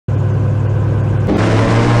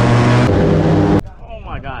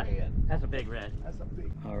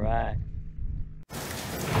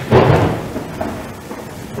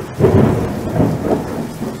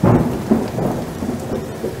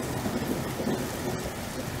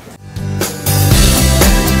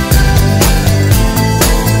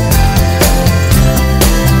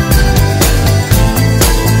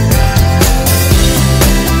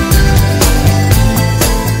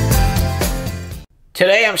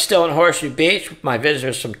still in Horseshoe Beach with my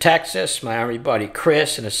visitors from Texas, my Army buddy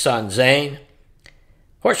Chris and his son Zane.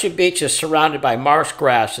 Horseshoe Beach is surrounded by marsh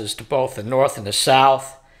grasses to both the north and the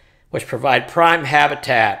south, which provide prime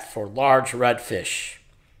habitat for large redfish.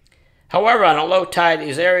 However, on a low tide,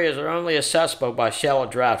 these areas are only accessible by shallow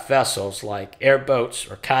draft vessels like airboats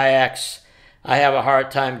or kayaks. I have a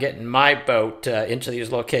hard time getting my boat into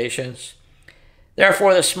these locations.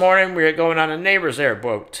 Therefore, this morning we are going on a neighbor's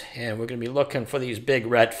airboat, and we're going to be looking for these big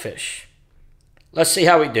redfish. Let's see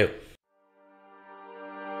how we do.